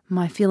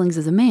 my feelings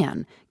as a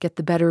man get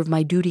the better of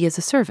my duty as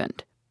a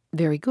servant.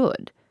 Very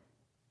good.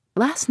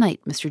 Last night,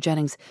 Mr.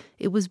 Jennings,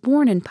 it was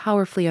borne in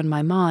powerfully on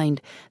my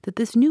mind that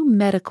this new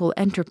medical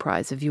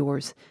enterprise of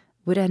yours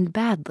would end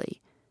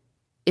badly.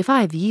 If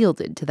I have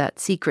yielded to that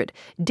secret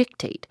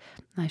dictate,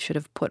 I should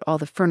have put all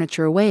the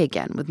furniture away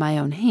again with my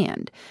own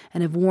hand,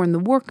 and have warned the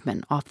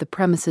workmen off the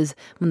premises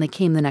when they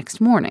came the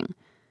next morning.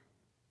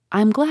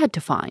 I am glad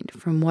to find,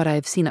 from what I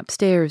have seen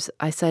upstairs,"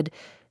 I said,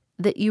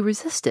 "that you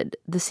resisted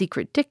the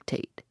secret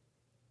dictate."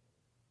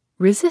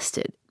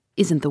 "Resisted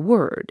isn't the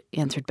word,"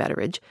 answered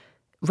Betteridge.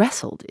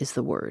 "Wrestled is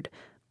the word.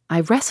 I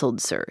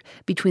wrestled, sir,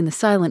 between the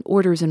silent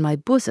orders in my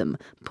bosom,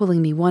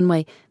 pulling me one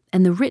way,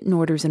 and the written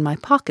orders in my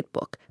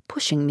pocketbook,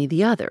 pushing me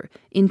the other,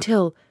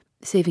 until,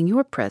 saving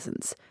your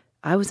presence,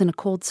 I was in a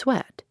cold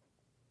sweat.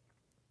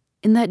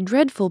 In that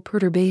dreadful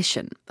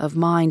perturbation of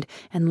mind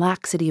and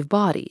laxity of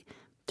body,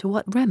 to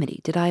what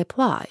remedy did I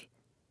apply?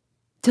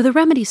 To the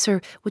remedy,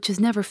 sir, which has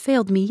never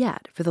failed me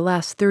yet for the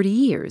last 30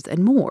 years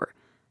and more.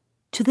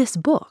 To this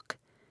book."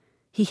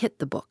 He hit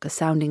the book a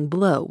sounding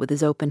blow with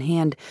his open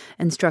hand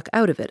and struck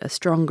out of it a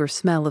stronger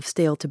smell of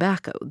stale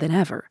tobacco than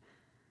ever.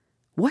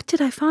 "What did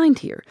I find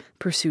here?"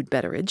 pursued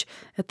Betteridge,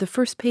 "at the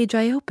first page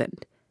I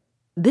opened?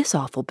 This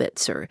awful bit,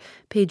 sir,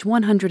 page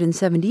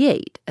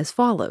 178, as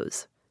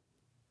follows.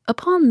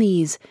 Upon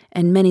these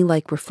and many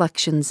like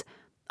reflections,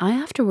 I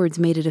afterwards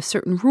made it a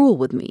certain rule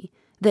with me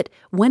that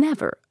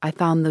whenever I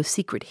found those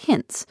secret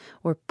hints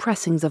or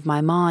pressings of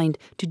my mind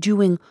to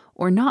doing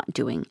or not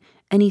doing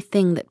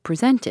anything that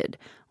presented,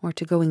 or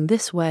to going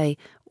this way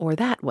or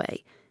that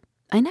way,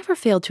 I never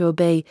failed to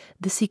obey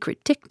the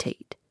secret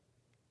dictate.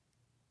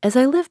 As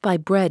I live by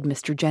bread,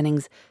 Mr.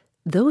 Jennings,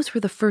 those were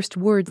the first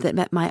words that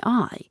met my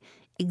eye,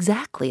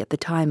 exactly at the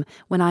time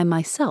when I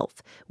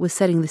myself was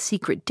setting the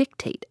secret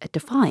dictate at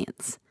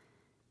defiance.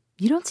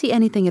 You don't see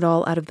anything at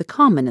all out of the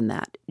common in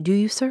that, do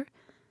you, sir?"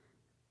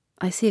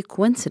 "I see a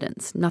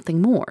coincidence,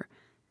 nothing more."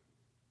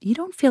 "You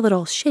don't feel at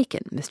all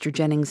shaken, Mr.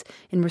 Jennings,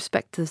 in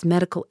respect to this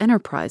medical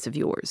enterprise of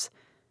yours?"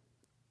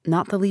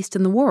 "Not the least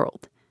in the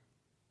world."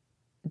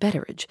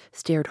 Betteridge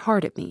stared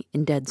hard at me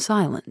in dead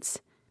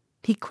silence.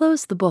 He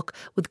closed the book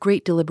with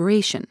great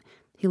deliberation.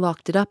 He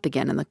locked it up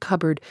again in the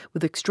cupboard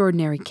with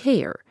extraordinary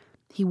care.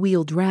 He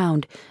wheeled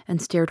round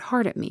and stared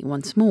hard at me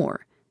once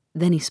more.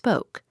 Then he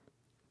spoke.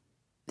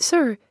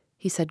 "Sir,"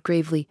 he said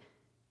gravely,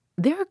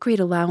 "there are great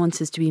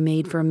allowances to be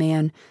made for a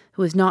man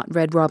who has not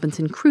read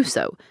Robinson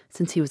Crusoe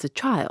since he was a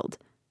child.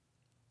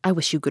 I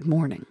wish you good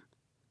morning."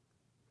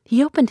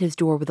 He opened his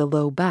door with a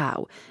low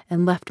bow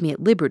and left me at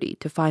liberty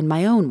to find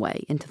my own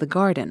way into the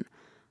garden.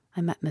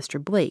 I met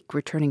Mr. Blake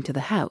returning to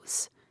the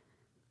house.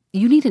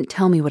 "You needn't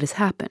tell me what has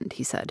happened,"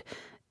 he said.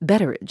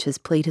 "Betteridge has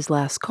played his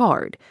last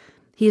card.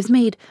 He has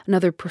made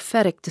another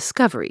prophetic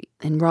discovery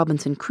in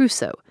Robinson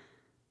Crusoe.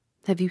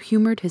 Have you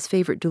humored his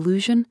favorite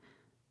delusion?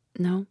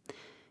 No?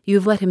 You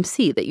have let him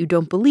see that you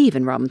don't believe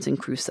in Robinson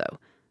Crusoe.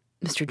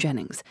 Mr.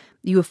 Jennings,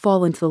 you have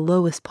fallen to the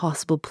lowest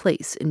possible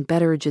place in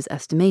Betteridge's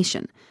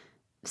estimation.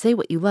 Say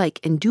what you like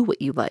and do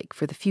what you like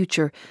for the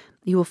future.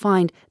 You will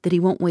find that he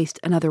won't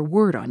waste another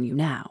word on you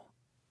now."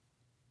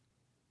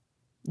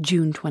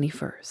 June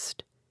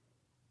 21st.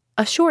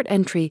 A short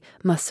entry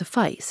must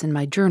suffice in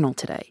my journal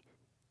today.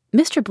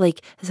 Mr.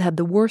 Blake has had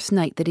the worst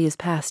night that he has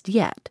passed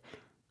yet.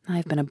 I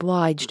have been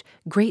obliged,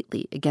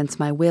 greatly against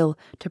my will,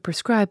 to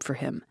prescribe for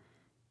him.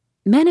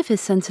 Men of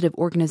his sensitive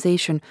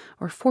organization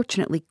are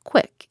fortunately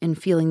quick in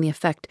feeling the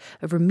effect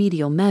of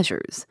remedial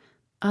measures.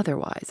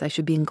 Otherwise, I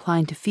should be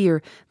inclined to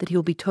fear that he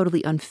will be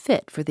totally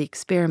unfit for the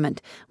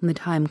experiment when the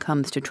time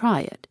comes to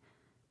try it.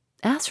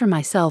 As for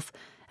myself,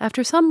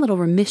 after some little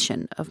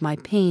remission of my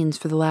pains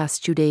for the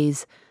last 2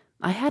 days,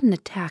 I had an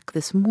attack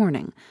this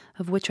morning,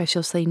 of which I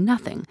shall say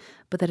nothing,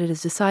 but that it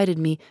has decided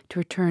me to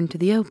return to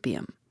the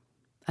opium.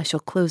 I shall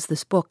close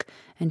this book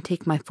and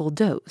take my full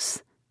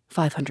dose,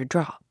 500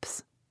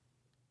 drops.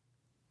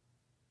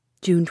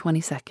 June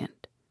 22nd.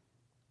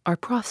 Our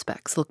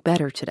prospects look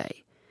better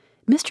today.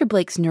 Mr.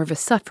 Blake's nervous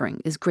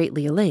suffering is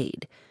greatly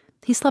allayed.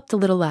 He slept a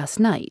little last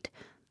night.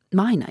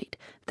 My night,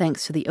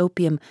 thanks to the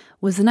opium,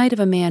 was the night of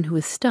a man who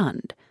is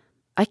stunned.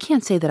 I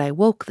can't say that I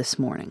woke this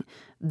morning.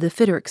 The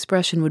fitter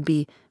expression would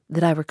be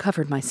that I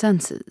recovered my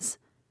senses.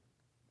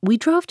 We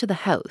drove to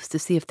the house to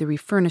see if the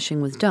refurnishing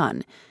was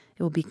done.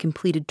 It will be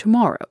completed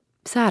tomorrow,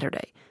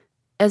 Saturday.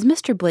 As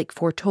Mr. Blake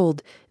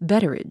foretold,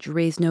 Betteridge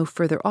raised no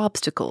further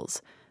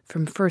obstacles.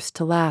 From first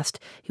to last,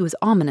 he was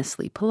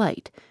ominously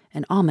polite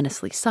and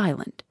ominously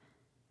silent.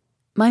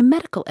 My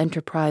medical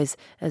enterprise,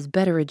 as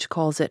Betteridge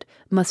calls it,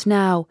 must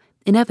now,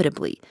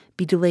 inevitably,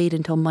 be delayed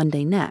until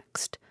Monday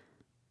next.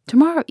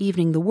 Tomorrow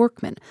evening the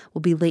workmen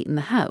will be late in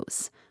the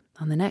house.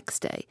 On the next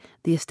day,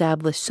 the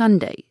established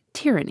Sunday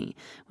tyranny,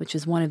 which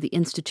is one of the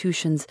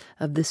institutions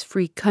of this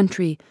free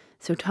country,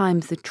 so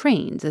times the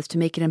trains as to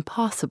make it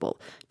impossible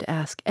to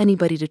ask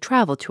anybody to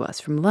travel to us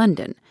from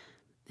London.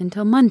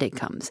 Until Monday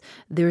comes,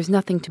 there is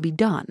nothing to be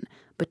done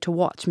but to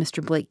watch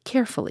Mr. Blake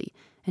carefully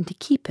and to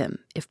keep him,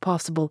 if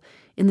possible,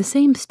 in the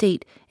same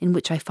state in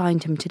which I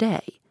find him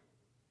today.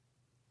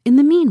 In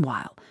the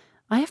meanwhile,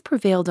 I have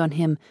prevailed on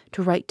him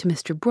to write to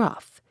Mr.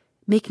 Bruff,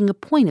 making a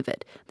point of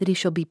it that he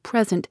shall be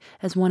present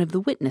as one of the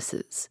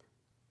witnesses.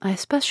 I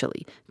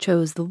especially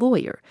chose the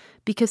lawyer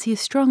because he is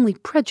strongly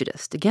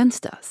prejudiced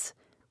against us.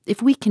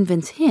 If we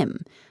convince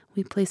him,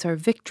 we place our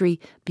victory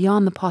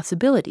beyond the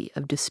possibility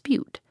of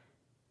dispute.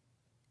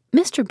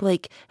 Mr.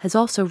 Blake has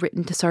also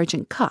written to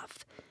Sergeant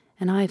Cuff,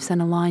 and I have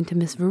sent a line to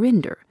Miss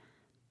Verinder.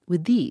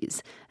 With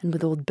these, and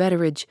with old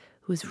Betteridge,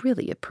 who is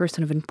really a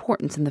person of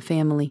importance in the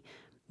family,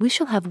 we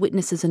shall have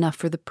witnesses enough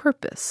for the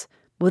purpose,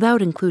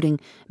 without including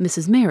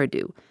Mrs.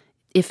 Merridew,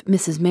 if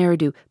Mrs.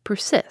 Merridew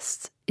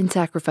persists in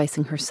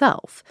sacrificing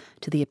herself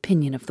to the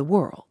opinion of the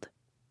world.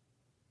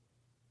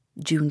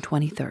 June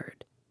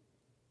 23rd.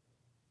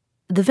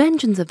 The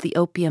vengeance of the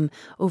opium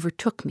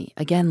overtook me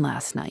again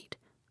last night.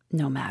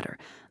 No matter.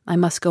 I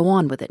must go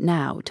on with it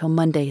now, till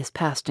Monday has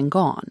passed and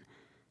gone.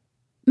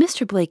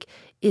 Mr. Blake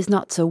is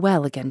not so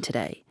well again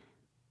today.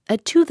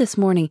 At 2 this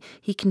morning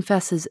he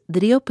confesses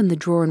that he opened the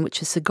drawer in which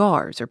his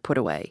cigars are put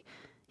away.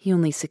 He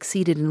only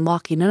succeeded in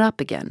locking it up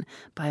again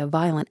by a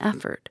violent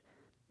effort.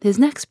 His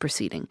next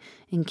proceeding,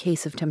 in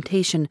case of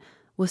temptation,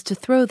 was to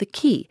throw the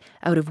key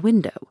out of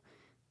window.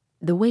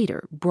 The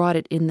waiter brought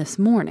it in this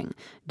morning,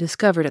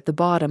 discovered at the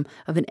bottom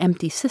of an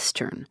empty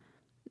cistern.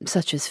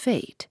 Such is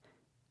fate.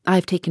 I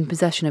have taken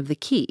possession of the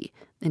key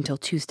until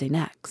Tuesday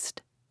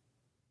next.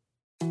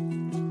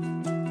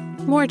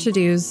 More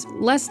to-dos,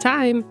 less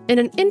time, and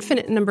an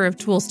infinite number of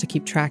tools to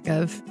keep track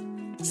of.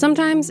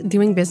 Sometimes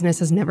doing business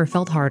has never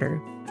felt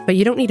harder, but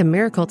you don't need a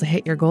miracle to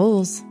hit your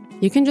goals.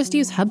 You can just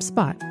use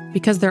HubSpot,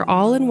 because their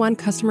all-in-one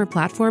customer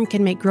platform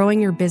can make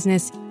growing your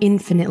business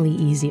infinitely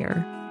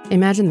easier.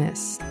 Imagine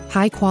this: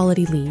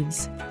 high-quality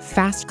leads,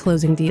 fast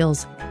closing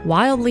deals,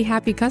 wildly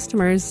happy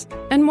customers,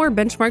 and more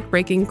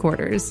benchmark-breaking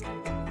quarters.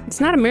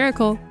 It's not a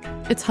miracle,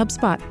 it's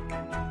HubSpot.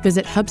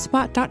 Visit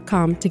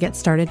HubSpot.com to get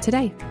started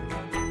today.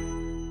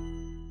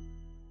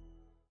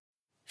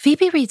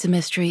 Phoebe Reads a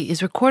Mystery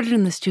is recorded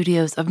in the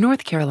studios of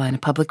North Carolina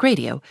Public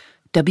Radio,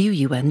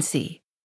 WUNC.